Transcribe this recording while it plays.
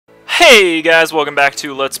Hey guys, welcome back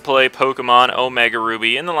to Let's Play Pokemon Omega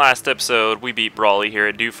Ruby. In the last episode, we beat Brawly here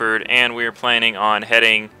at Dewford, and we are planning on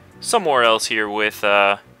heading somewhere else here with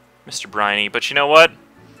Mr. Briny. But you know what?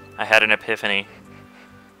 I had an epiphany.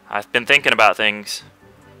 I've been thinking about things,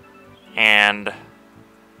 and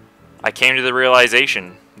I came to the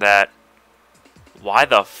realization that why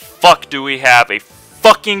the fuck do we have a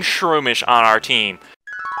fucking Shroomish on our team?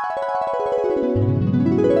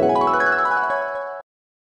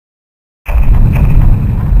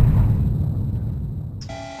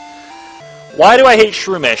 Why do I hate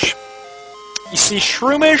Shroomish? You see,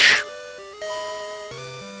 Shroomish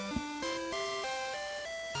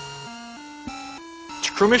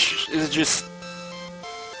is just...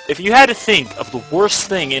 If you had to think of the worst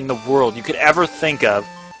thing in the world you could ever think of,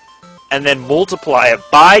 and then multiply it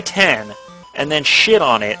by 10, and then shit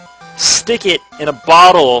on it, stick it in a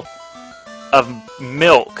bottle of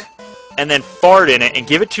milk, and then fart in it, and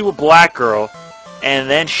give it to a black girl, and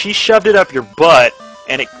then she shoved it up your butt,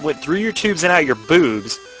 and it went through your tubes and out your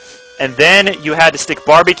boobs, and then you had to stick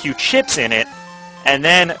barbecue chips in it, and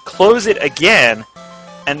then close it again,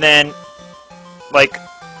 and then, like,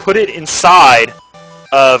 put it inside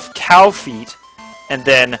of cow feet, and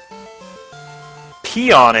then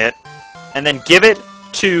pee on it, and then give it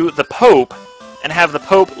to the Pope, and have the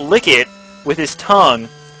Pope lick it with his tongue,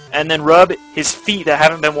 and then rub his feet that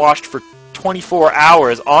haven't been washed for 24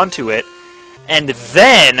 hours onto it, and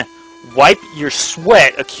then wipe your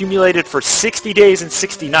sweat accumulated for 60 days and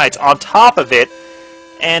 60 nights on top of it,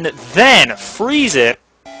 and then freeze it,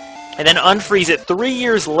 and then unfreeze it 3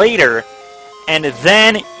 years later, and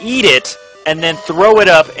then eat it, and then throw it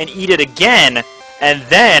up and eat it again, and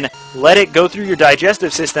then let it go through your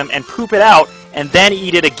digestive system and poop it out, and then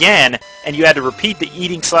eat it again, and you had to repeat the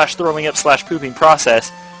eating slash throwing up slash pooping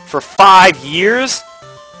process for 5 years?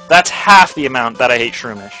 That's half the amount that I hate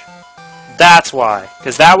Shroomish. That's why,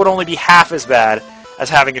 because that would only be half as bad as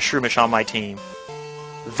having a Shroomish on my team.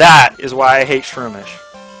 That is why I hate Shroomish.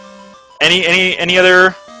 Any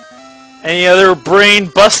other brain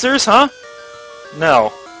busters, huh?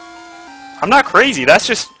 No. I'm not crazy. That's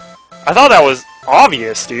just, I thought that was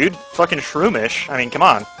obvious, dude. Fucking Shroomish. I mean, come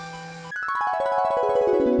on.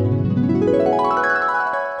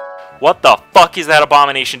 What the fuck is that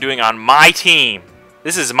abomination doing on my team?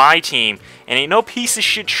 This is my team, and ain't no piece of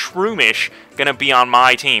shit Shroomish gonna be on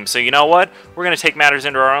my team. So you know what? We're gonna take matters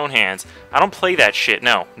into our own hands. I don't play that shit,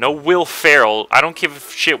 no. No Will Ferrell. I don't give a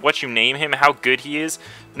shit what you name him, how good he is.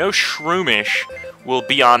 No Shroomish will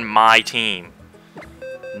be on my team.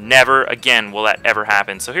 Never again will that ever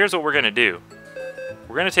happen. So here's what we're gonna do.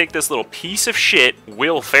 We're gonna take this little piece of shit,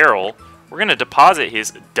 Will Ferrell, we're gonna deposit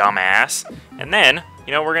his dumbass, and then,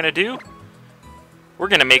 you know what we're gonna do? We're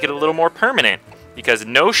gonna make it a little more permanent. Because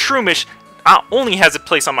no Shroomish not only has a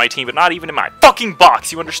place on my team, but not even in my fucking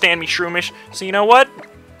box. You understand me, Shroomish? So you know what?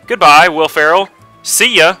 Goodbye, Will Ferrell.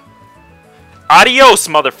 See ya. Adios,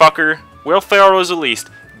 motherfucker. Will Ferrell is released.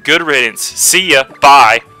 Good riddance. See ya.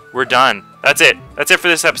 Bye. We're done. That's it. That's it for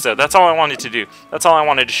this episode. That's all I wanted to do. That's all I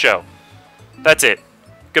wanted to show. That's it.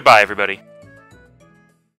 Goodbye, everybody.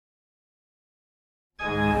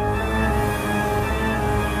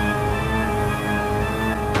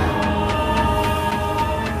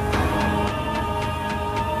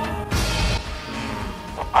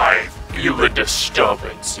 I feel a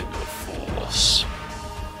disturbance in the Force.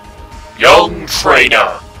 Young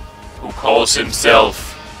trainer, who calls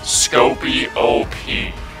himself Scopy OP,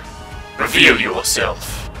 reveal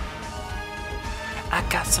yourself. I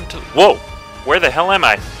got some to... Whoa! Where the hell am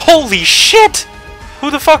I? Holy shit! Who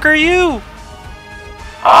the fuck are you?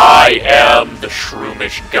 I am the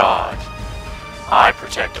Shroomish God. I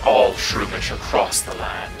protect all Shroomish across the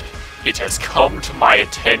land. It has come to my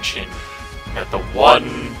attention that the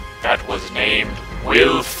one that was named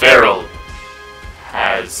Will Ferrell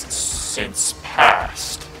has since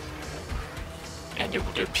passed, and it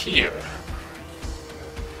would appear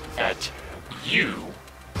that you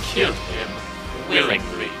killed him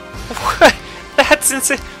willingly. What? That's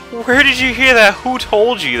insane. Where did you hear that? Who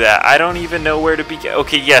told you that? I don't even know where to begin.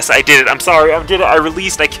 Okay, yes, I did it. I'm sorry. I did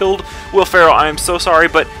it. I killed Will Ferrell. I am so sorry,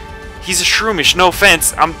 but he's a Shroomish. No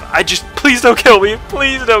offense. Please don't kill me.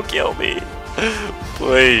 Please don't kill me.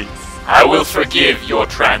 Please. I will forgive your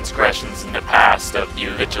transgressions in the past of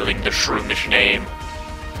belittling the Shroomish name.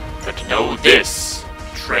 But know this,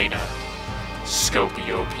 trainer,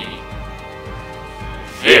 Scopy OP.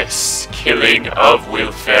 This killing of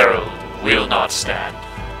Will Ferrell will not stand,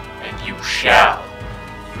 and you shall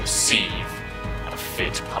receive a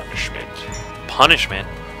fit punishment. Punishment?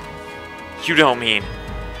 You don't mean...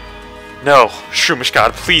 No, Shroomish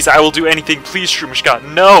God, please, I will do anything, please, Shroomish God,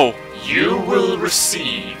 no! You will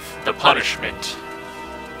receive the punishment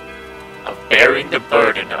of bearing the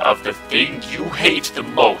burden of the thing you hate the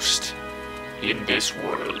most in this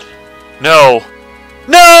world. No!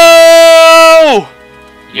 No!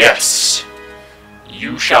 Yes,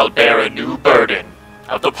 you shall bear a new burden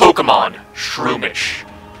of the Pokémon Shroomish.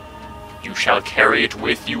 You shall carry it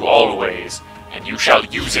with you always, and you shall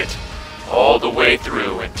use it all the way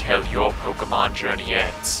through until your Pokémon journey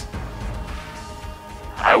ends.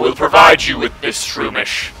 I will provide you with this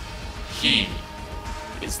Shroomish. He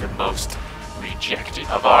is the most rejected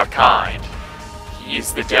of our kind. He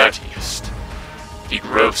is the dirtiest, the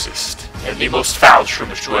grossest, and the most foul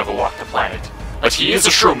Shroomish to ever walk the planet. But he is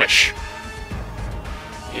a Shroomish.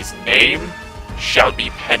 His name shall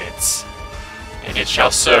be Penance, and it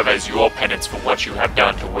shall serve as your penance for what you have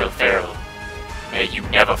done to Will Ferrell. May you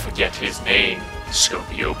never forget his name,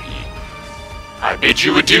 Scopiope. I bid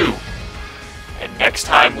you adieu, and next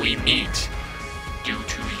time we meet, due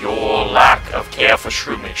to your lack of care for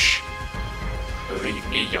Shroomish, believe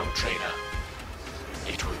me, young trainer,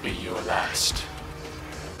 it will be your last.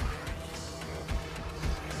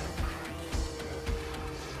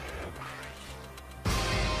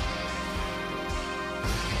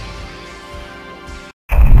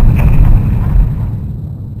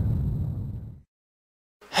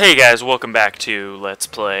 Hey guys, welcome back to Let's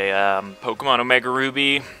Play Pokemon Omega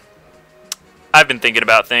Ruby. I've been thinking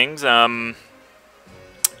about things.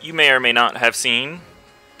 You may or may not have seen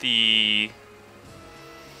the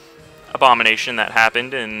abomination that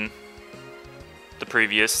happened in the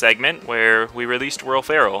previous segment where we released Will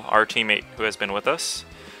Ferrell, our teammate who has been with us.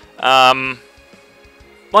 Let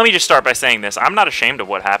me just start by saying this. I'm not ashamed of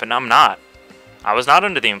what happened. I'm not. I was not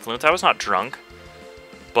under the influence. I was not drunk.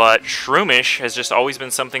 But Shroomish has just always been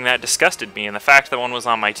something that disgusted me, and the fact that one was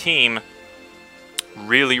on my team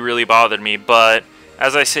really, really bothered me. But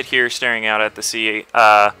as I sit here staring out at the sea,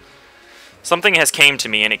 something has came to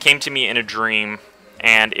me, and it came to me in a dream,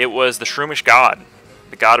 and it was the Shroomish god.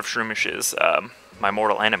 The god of Shroomishes, my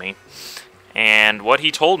mortal enemy. And what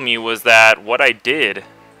he told me was that what I did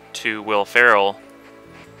to Will Ferrell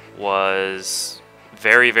was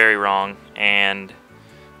very, very wrong, and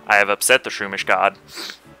I have upset the Shroomish god.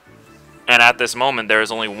 And at this moment, there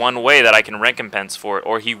is only one way that I can recompense for it,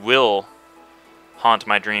 or he will haunt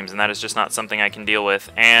my dreams, and that is just not something I can deal with.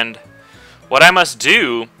 And what I must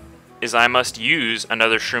do is I must use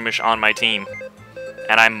another Shroomish on my team,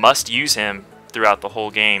 and I must use him throughout the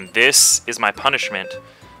whole game. This is my punishment,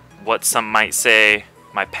 what some might say,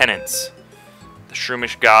 my penance, the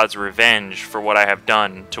Shroomish god's revenge for what I have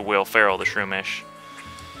done to Will Ferrell, the Shroomish.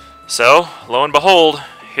 So, lo and behold,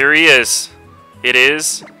 here he is. It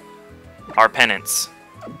is our penance.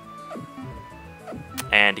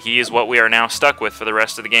 And he is what we are now stuck with for the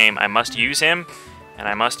rest of the game. I must use him, and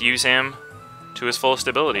I must use him to his fullest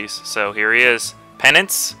abilities. So here he is.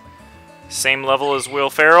 Penance. Same level as Will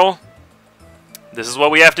Ferrell. This is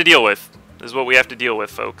what we have to deal with. This is what we have to deal with,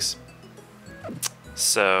 folks.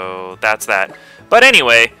 So that's that. But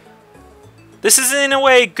anyway, this is in a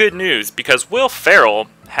way good news, because Will Ferrell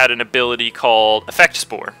had an ability called Effect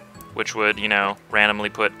Spore, which would, you know, randomly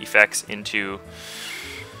put effects into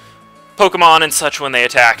Pokemon and such when they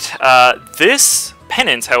attacked. This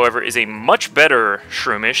Penance, however, is a much better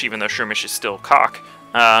Shroomish, even though Shroomish is still cock,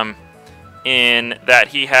 in that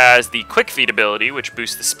he has the Quick Feet ability, which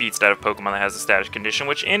boosts the speed stat of Pokemon that has a status condition,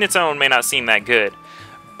 which in its own may not seem that good.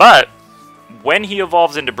 But when he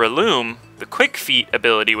evolves into Breloom, the Quick Feet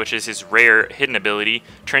ability, which is his rare hidden ability,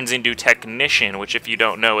 turns into Technician, which, if you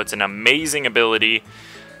don't know, it's an amazing ability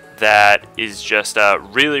that is just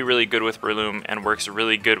really, really good with Breloom and works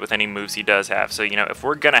really good with any moves he does have. So, you know, if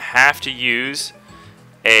we're going to have to use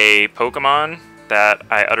a Pokemon that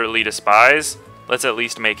I utterly despise, let's at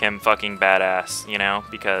least make him fucking badass, you know,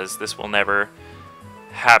 because this will never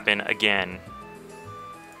happen again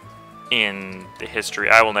in the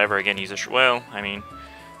history. I will never again use a... Well, I mean,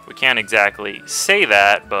 we can't exactly say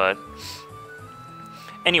that, but...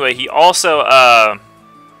 Anyway, he also... oh,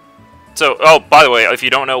 by the way, if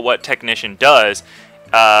you don't know what Technician does,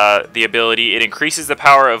 the ability, it increases the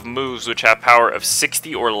power of moves which have power of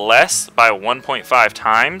 60 or less by 1.5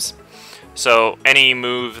 times. So any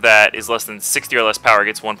move that is less than 60 or less power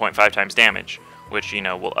gets 1.5 times damage, which, you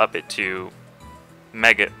know, will up it to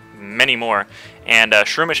many more. And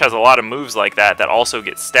Shroomish has a lot of moves like that that also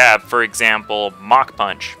get stabbed. For example, Mach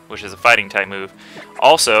Punch, which is a fighting type move.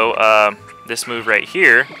 Also, this move right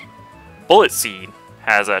here, Bullet Seed,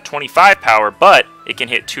 has a 25 power, but it can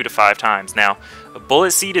hit 2 to 5 times. Now, a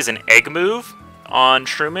Bullet Seed is an egg move on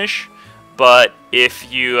Shroomish, but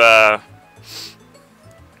if you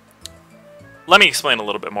let me explain a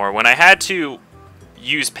little bit more. When I had to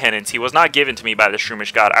use penance, he was not given to me by the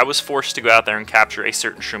Shroomish God. I was forced to go out there and capture a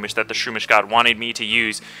certain Shroomish that the Shroomish God wanted me to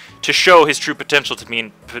use to show his true potential to me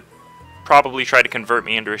and probably try to convert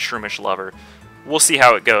me into a Shroomish lover. We'll see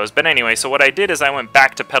how it goes. But anyway, so what I did is I went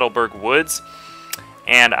back to Petalburg Woods,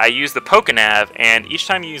 and I used the Pokénav, and each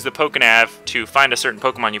time you use the Pokénav to find a certain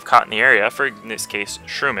Pokemon you've caught in the area, for in this case,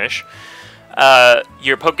 Shroomish,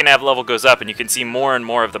 your Pokénav level goes up, and you can see more and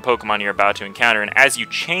more of the Pokemon you're about to encounter, and as you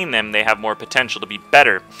chain them, they have more potential to be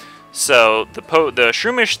better. So the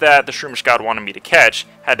Shroomish that the Shroomish God wanted me to catch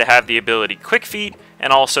had to have the ability Quick Feet,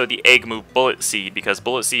 and also the egg move Bullet Seed, because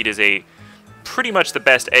Bullet Seed is pretty much the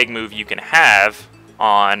best egg move you can have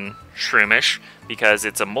on Shroomish, because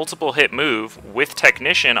it's a multiple hit move with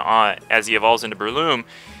Technician as he evolves into Breloom,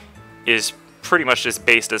 is pretty much just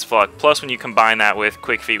based as fuck. Plus when you combine that with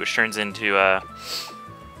Quick Feet, which turns into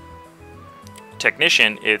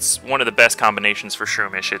Technician, it's one of the best combinations for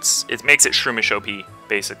Shroomish. It makes it Shroomish OP,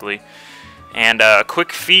 basically. And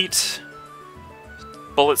Quick Feet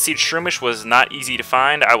Bullet Seed Shroomish was not easy to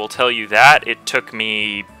find, I will tell you that. It took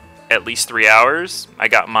me at least 3 hours. I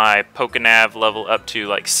got my Pokénav level up to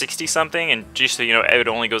like 60 something, and just so you know, it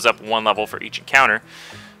only goes up 1 level for each encounter.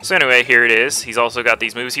 So anyway, here it is. He's also got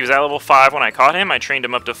these moves. He was at level 5 when I caught him. I trained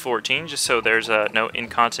him up to 14 just so there's no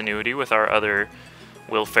incontinuity with our other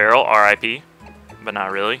Will Ferrell, RIP, but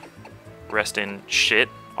not really. Rest in shit,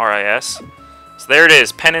 RIS. So there it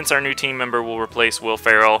is. Penance, our new team member, will replace Will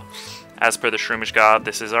Ferrell. As per the Shroomish God,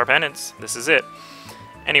 this is our Penance. This is it.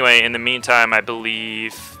 Anyway, in the meantime, I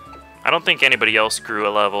don't think anybody else grew a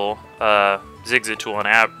level.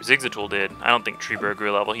 Zigzagoon did. I don't think Treebro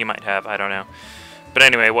grew a level. He might have. I don't know. But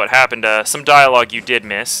anyway, what happened, some dialogue you did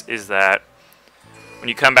miss is that when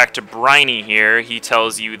you come back to Briny here, he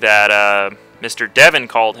tells you that Mr. Devon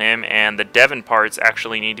called him, and the Devon parts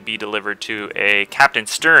actually need to be delivered to a Captain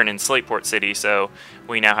Stern in Slateport City, so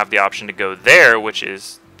we now have the option to go there, which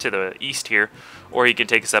is to the east here, or he can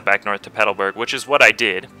take us up back north to Petalburg, which is what I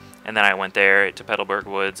did. And then I went there to Petalburg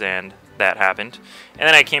Woods, and that happened. And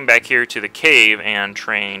then I came back here to the cave and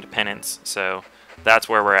trained Penance, so that's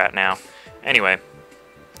where we're at now. Anyway,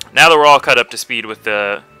 now that we're all caught up to speed with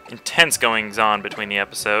the intense goings-on between the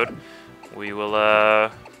episode, we will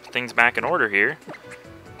put things back in order here.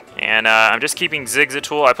 And I'm just keeping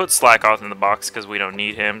Zigzagoon. I put Slackoth in the box because we don't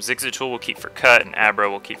need him. Zigzagoon will keep for Cut, and Abra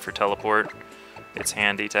will keep for Teleport. It's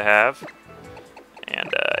handy to have.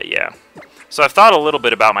 And yeah. So I've thought a little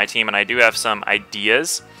bit about my team, and I do have some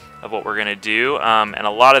ideas of what we're going to do. And a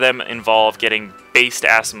lot of them involve getting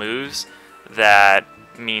based-ass moves. That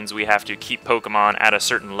means we have to keep Pokemon at a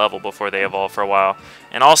certain level before they evolve for a while.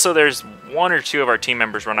 And also there's 1 or 2 of our team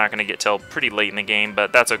members we're not going to get till pretty late in the game,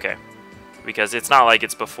 but that's okay. Because it's not like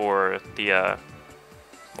it's before the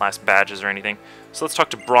last badges or anything. So let's talk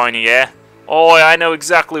to Briny, yeah? Oh, I know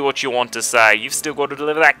exactly what you want to say. You've still got to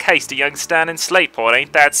deliver that case to young Stan in Slateport,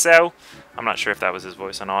 ain't that so? I'm not sure if that was his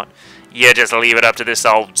voice or not. You just leave it up to this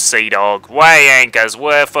old sea dog. Weigh anchors,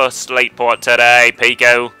 we're for Slateport today,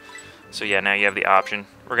 Pico. So yeah, now you have the option.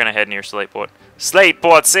 We're going to head near Slateport.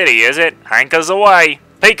 Slateport City, is it? Anchors away.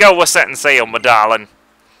 Pico, we're setting sail, my darling.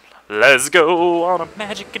 Let's go on a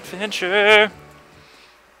magic adventure.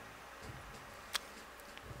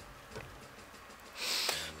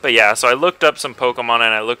 But yeah, so I looked up some Pokemon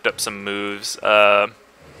and I looked up some moves.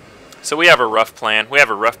 So we have a rough plan. We have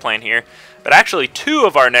a rough plan here. But actually 2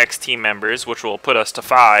 of our next team members, which will put us to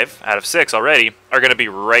 5 out of 6 already, are going to be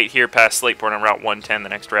right here past Slateport on Route 110, the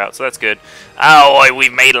next route. So that's good. Oh,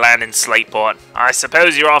 we've made land in Slateport. I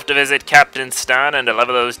suppose you're off to visit Captain Stan and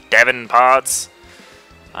deliver those Devon parts.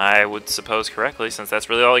 I would suppose correctly, since that's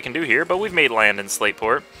really all I can do here. But we've made land in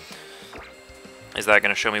Slateport. Is that going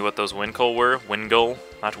to show me what those Wingull were? Wingull,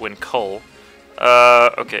 not Wincull.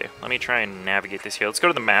 Okay, let me try and navigate this here. Let's go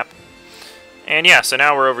to the map. And yeah, so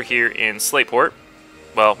now we're over here in Slateport.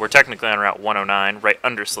 Well, we're technically on Route 109, right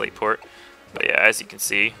under Slateport. But yeah, as you can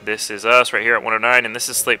see, this is us right here at 109, and this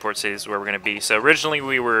is Slateport City, is where we're going to be. So originally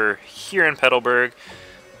we were here in Petalburg.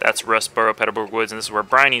 That's Rustboro, Petalburg Woods, and this is where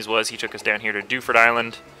Briny's was. He took us down here to Dewford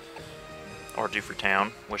Island, or Dewford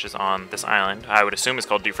Town, which is on this island. I would assume it's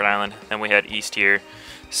called Dewford Island. Then we head east here,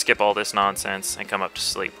 skip all this nonsense, and come up to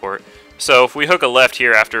Slateport. So if we hook a left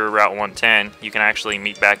here after Route 110, you can actually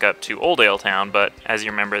meet back up to Oldale Town, but as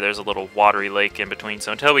you remember, there's a little watery lake in between,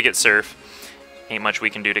 so until we get surf, ain't much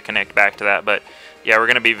we can do to connect back to that. But yeah, we're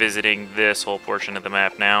going to be visiting this whole portion of the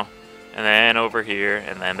map now, and then over here,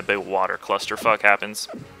 and then the big water clusterfuck happens.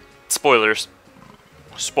 Spoilers.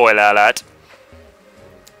 Spoiler alert.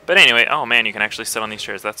 But anyway, oh man, you can actually sit on these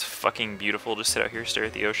chairs. That's fucking beautiful. Just sit out here, stare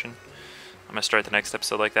at the ocean. I'm going to start the next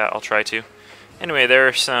episode like that. I'll try to. Anyway, there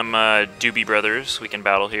are some Doobie Brothers we can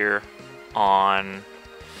battle here on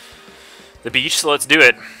the beach, so let's do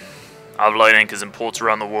it. I've laid anchors in ports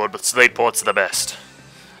around the world, but Slate Port's the best.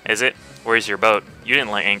 Is it? Where's your boat? You didn't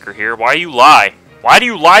lay anchor here. Why do you lie? Why do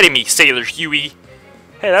you lie to me, Sailor Huey?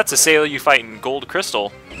 Hey, that's a sailor you fight in Gold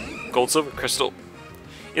Crystal. Gold Silver Crystal.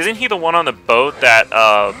 Isn't he the one on the boat that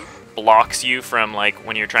blocks you from, like,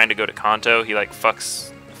 when you're trying to go to Kanto? He, like,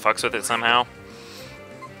 fucks with it somehow?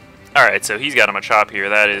 Alright, so he's got him a chop here.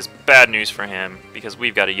 That is bad news for him, because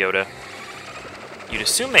we've got a Yoda. You'd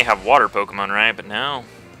assume they have water Pokemon, right? But no.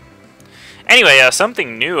 Anyway,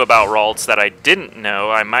 something new about Ralts that I didn't know.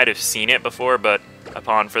 I might have seen it before, but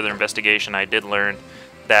upon further investigation, I did learn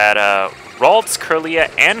that Ralts, Kirlia,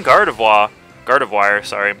 and Gardevoir,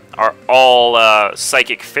 sorry, are all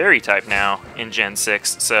Psychic Fairy type now in Gen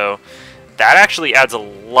 6. So that actually adds a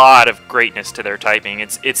lot of greatness to their typing.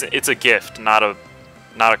 It's a gift, not a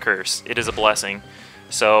curse. It is a blessing.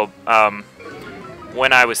 So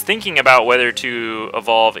when I was thinking about whether to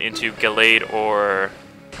evolve into Gallade or...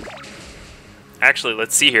 Actually,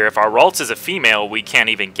 let's see here. If our Ralts is a female, we can't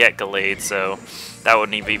even get Gallade, so that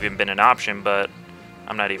wouldn't have even been an option, but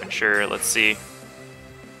I'm not even sure. Let's see.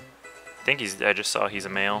 I think I just saw he's a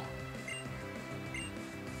male.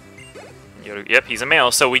 Yep, he's a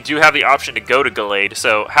male, so we do have the option to go to Gallade.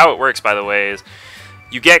 So how it works, by the way, is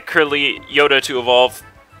you get Yoda to evolve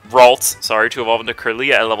Ralts, to evolve into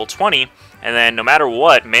Kirlia at level 20, and then no matter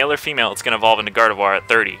what, male or female, it's going to evolve into Gardevoir at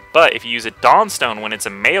 30. But if you use a Dawnstone when it's a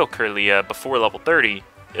male Kirlia before level 30,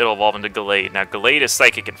 it'll evolve into Gallade. Now, Gallade is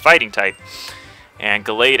Psychic and Fighting type, and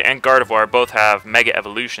Gallade and Gardevoir both have Mega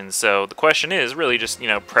Evolutions. So the question is really just,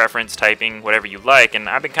 preference typing, whatever you like, and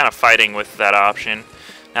I've been kind of fighting with that option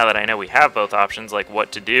now that I know we have both options, like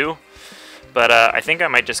what to do. But I think I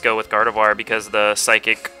might just go with Gardevoir because the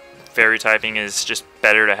Psychic Fairy typing is just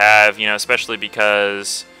better to have, especially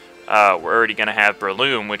because we're already going to have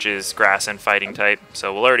Breloom, which is Grass and Fighting type.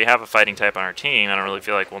 So we'll already have a Fighting type on our team. I don't really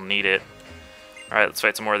feel like we'll need it. Alright, let's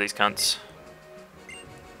fight some more of these cunts.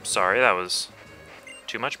 Sorry, that was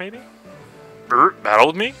too much, maybe? Bert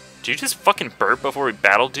battled me? Did you just fucking burp before we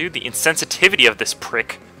battled, dude? The insensitivity of this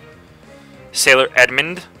prick. Sailor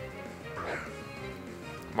Edmund.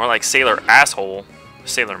 More like Sailor Asshole.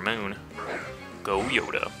 Sailor Moon. Go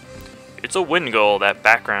Yoda. It's a wind goal, that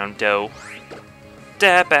background dough.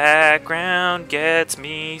 That background gets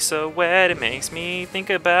me so wet it makes me think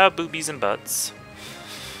about boobies and butts.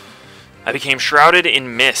 I became shrouded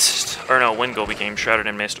in mist. Or no, wind goal became shrouded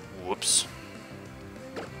in mist. Whoops.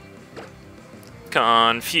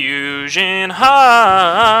 Confusion high.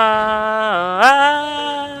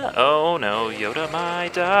 Oh no, Yoda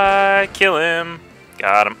might die. Kill him.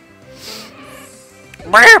 Got him.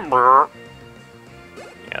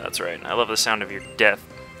 Yeah, that's right. I love the sound of your death.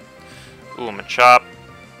 Ooh, Machop.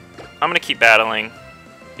 I'm going to keep battling.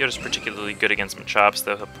 Yoda's particularly good against Machops,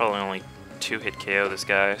 though he'll probably only 2-hit KO this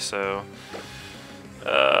guy, so...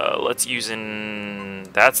 let's use in...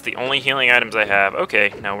 That's the only healing items I have.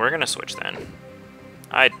 Okay, now we're going to switch then.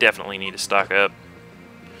 I definitely need to stock up.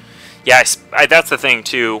 Yeah, that's the thing,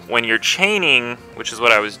 too. When you're chaining, which is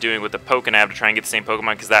what I was doing with the Pokénab to try and get the same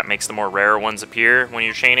Pokemon, because that makes the more rare ones appear when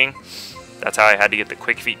you're chaining. That's how I had to get the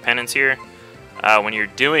Quick Feet Penance here. When you're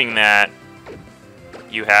doing that,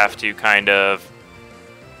 you have to kind of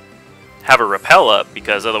have a repel up,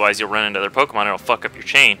 because otherwise you'll run into other Pokemon and it'll fuck up your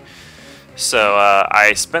chain. So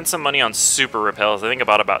I spent some money on super repels. I think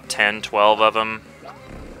about 10, 12 of them.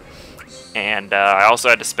 And I also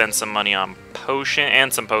had to spend some money on potion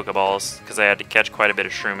and some Pokeballs, because I had to catch quite a bit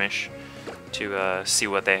of Shroomish to see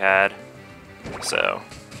what they had. So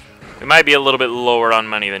we might be a little bit lower on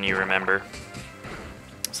money than you remember.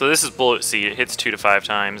 So this is Bullet Seed. It hits 2 to 5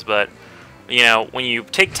 times, but when you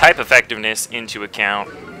take type effectiveness into account,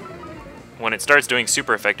 when it starts doing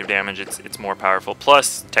super effective damage, it's more powerful.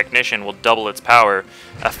 Plus, Technician will double its power.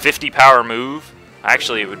 A 50 power move,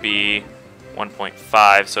 actually it would be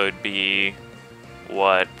 1.5, so it'd be,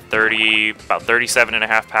 what, about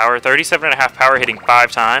 37.5 power? 37.5 power hitting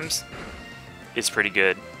 5 times is pretty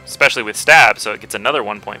good, especially with Stab, so it gets another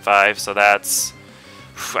 1.5, so that's,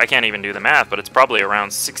 I can't even do the math, but it's probably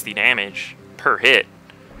around 60 damage per hit.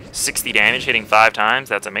 60 damage hitting 5 times,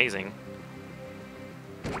 that's amazing.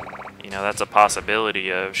 That's a possibility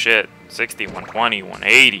of, shit, 60, 120,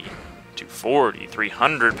 180, 240,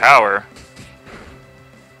 300 power.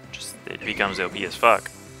 It becomes OP as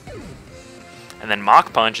fuck. And then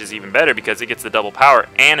Mach Punch is even better because it gets the double power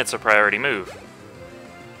and it's a priority move.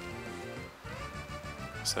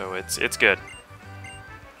 So it's good.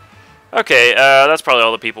 Okay, that's probably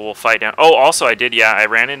all the people we'll fight down. Oh, also I did, yeah, I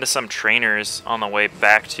ran into some trainers on the way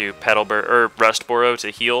back to Petalburg, or Rustboro to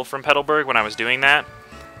heal from Petalburg when I was doing that.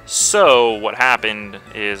 So, what happened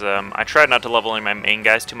is, I tried not to level in my main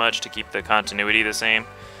guys too much to keep the continuity the same.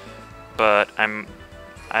 But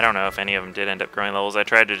I don't know if any of them did end up growing levels. I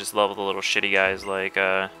tried to just level the little shitty guys like,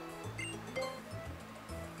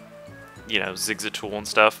 you know, Zigzatool and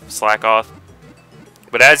stuff, Slackoth.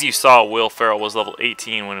 But as you saw, Will Ferrell was level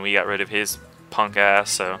 18 when we got rid of his punk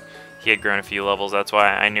ass, so he had grown a few levels. That's why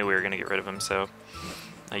I knew we were going to get rid of him, so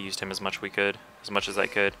I used him as much as I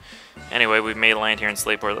could. Anyway, we've made land here in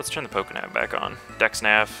Slateport. Let's turn the Pokenav back on.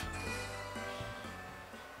 Dexnav.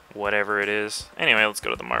 Whatever it is. Anyway, let's go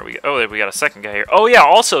to the mart. We got a second guy here. Oh yeah,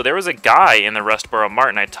 also, there was a guy in the Rustboro mart,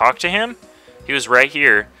 and I talked to him. He was right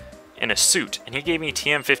here in a suit, and he gave me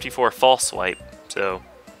TM54 false swipe, so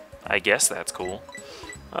I guess that's cool.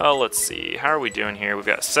 Let's see. How are we doing here? We've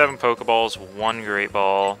got 7 Pokeballs, 1 Great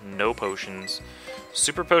Ball, no potions.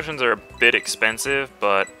 Super potions are a bit expensive,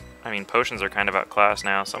 but, I mean, potions are kind of outclassed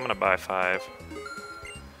now, so I'm going to buy 5.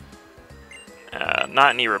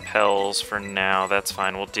 Not any repels for now. That's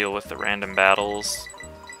fine. We'll deal with the random battles.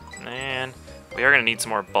 And we are going to need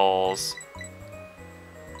some more balls.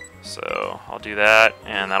 So, I'll do that,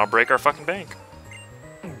 and that'll break our fucking bank.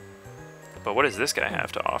 But what does this guy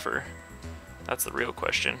have to offer? That's the real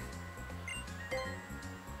question.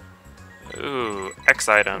 Ooh, X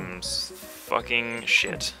items. Fucking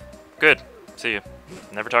shit. Good. See you.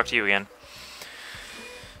 Never talk to you again.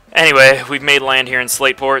 Anyway, we've made land here in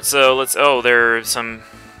Slateport, so let's... Oh, there are some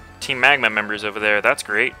Team Magma members over there. That's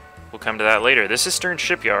great. We'll come to that later. This is Stern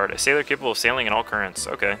Shipyard. A sailor capable of sailing in all currents.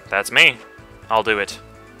 Okay, that's me. I'll do it.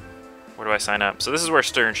 Where do I sign up? So this is where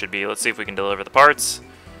Stern should be. Let's see if we can deliver the parts.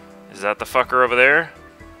 Is that the fucker over there?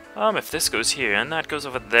 If this goes here and that goes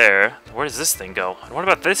over there, where does this thing go? And what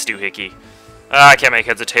about this doohickey? I can't make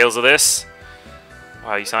heads or tails of this.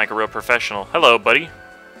 Wow, you sound like a real professional. Hello, buddy.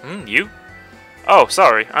 You? Oh,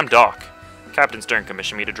 sorry, I'm Doc. Captain Stern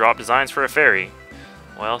commissioned me to drop designs for a ferry.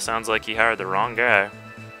 Well, sounds like he hired the wrong guy.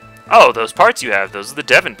 Oh, those parts you have, those are the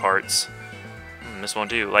Devon parts. This won't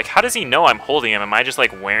do. Like, how does he know I'm holding them? Am I just,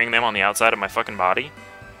 like, wearing them on the outside of my fucking body?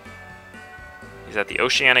 He's at the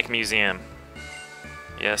Oceanic Museum.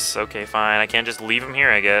 Yes, okay, fine. I can't just leave him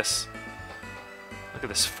here, I guess. Look at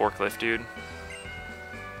this forklift, dude.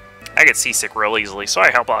 I get seasick real easily, so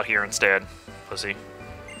I help out here instead. Pussy.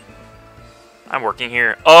 I'm working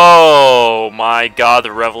here. Oh my god,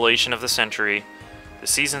 the revelation of the century. The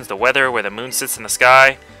seasons, the weather, where the moon sits in the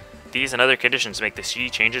sky. These and other conditions make the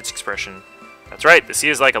sea change its expression. That's right, the sea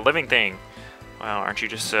is like a living thing. Wow, aren't you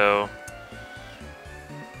just so...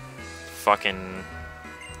 fucking...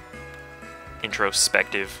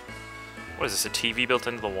 introspective. What is this, a TV built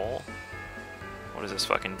into the wall? What is this,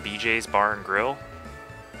 fucking BJ's Bar and Grill?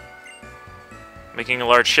 Making a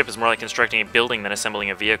large ship is more like constructing a building than assembling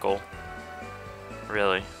a vehicle.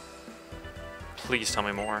 Really? Please tell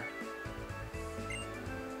me more.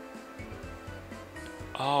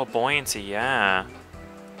 Oh, buoyancy, yeah.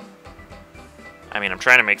 I mean, I'm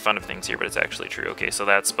trying to make fun of things here, but it's actually true. Okay, so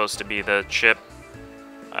that's supposed to be the ship.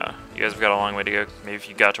 You guys have got a long way to go. Maybe if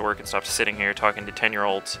you got to work and stopped sitting here talking to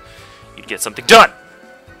 10-year-olds, you'd get something done!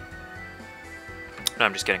 No,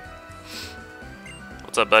 I'm just kidding.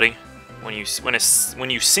 What's up, buddy? When you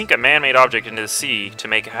sink a man-made object into the sea to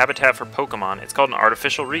make a habitat for Pokémon, it's called an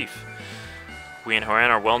artificial reef. We in Hoenn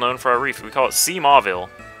are well known for our reef. We call it Sea Mauville.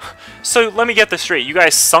 So let me get this straight. You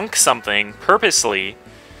guys sunk something purposely,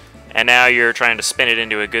 and now you're trying to spin it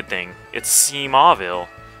into a good thing. It's Sea Mauville.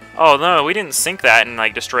 Oh no, we didn't sink that and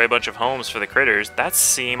like destroy a bunch of homes for the critters. That's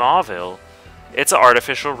Sea Mauville. It's an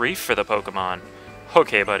artificial reef for the Pokemon.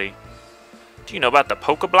 Okay, buddy. Do you know about the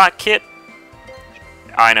Pokeblock kit?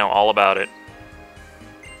 I know all about it.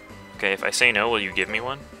 Okay, if I say no, will you give me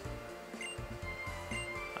one?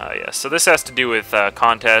 Yes, so this has to do with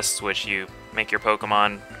contests, which you make your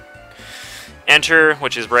Pokemon enter,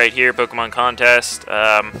 which is right here, Pokemon contest.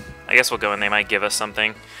 I guess we'll go and they might give us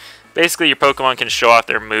something. Basically, your Pokemon can show off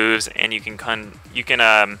their moves, and you can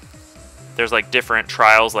there's like different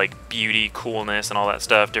trials, like beauty, coolness, and all that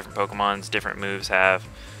stuff. Different Pokemon's different moves have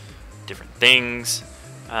different things.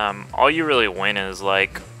 All you really win is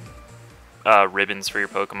like ribbons for your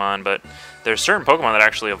Pokemon, but there's certain Pokemon that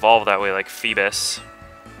actually evolve that way, like Phoebus.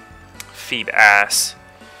 Phoebas.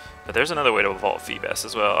 But there's another way to evolve Phoebus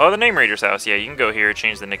as well. Oh, the Name Raiders house. Yeah, you can go here,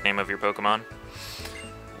 change the nickname of your Pokemon.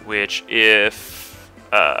 Which, if...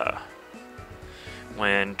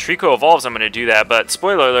 when Trico evolves, I'm going to do that. But,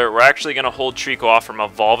 spoiler alert, we're actually going to hold Trico off from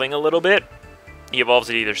evolving a little bit. He evolves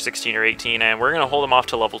at either 16 or 18, and we're going to hold him off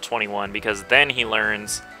to level 21, because then he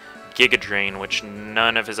learns Giga Drain, which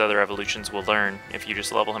none of his other evolutions will learn if you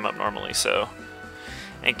just level him up normally. So,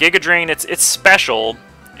 and Giga Drain, it's special,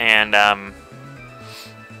 and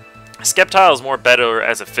Skeptile is more better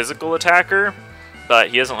as a physical attacker, but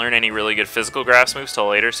he doesn't learn any really good physical grass moves till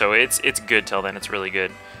later, so it's good till then. It's really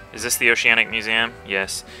good. Is this the Oceanic Museum?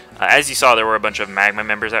 Yes. As you saw, there were a bunch of Magma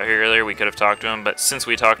members out here earlier. We could have talked to them, but since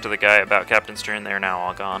we talked to the guy about Captain Stern, they're now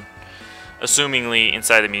all gone. Assumingly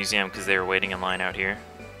inside the museum, because they were waiting in line out here.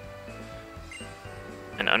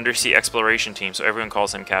 An undersea exploration team, so everyone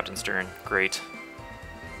calls him Captain Stern. Great.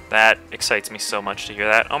 That excites me so much to hear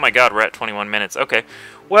that. Oh my god, we're at 21 minutes. Okay.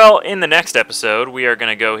 Well, in the next episode, we are going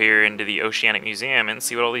to go here into the Oceanic Museum and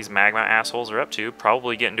see what all these magma assholes are up to.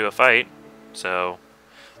 Probably get into a fight. So,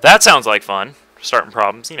 that sounds like fun. Starting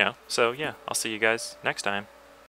problems, you know. So, yeah, I'll see you guys next time.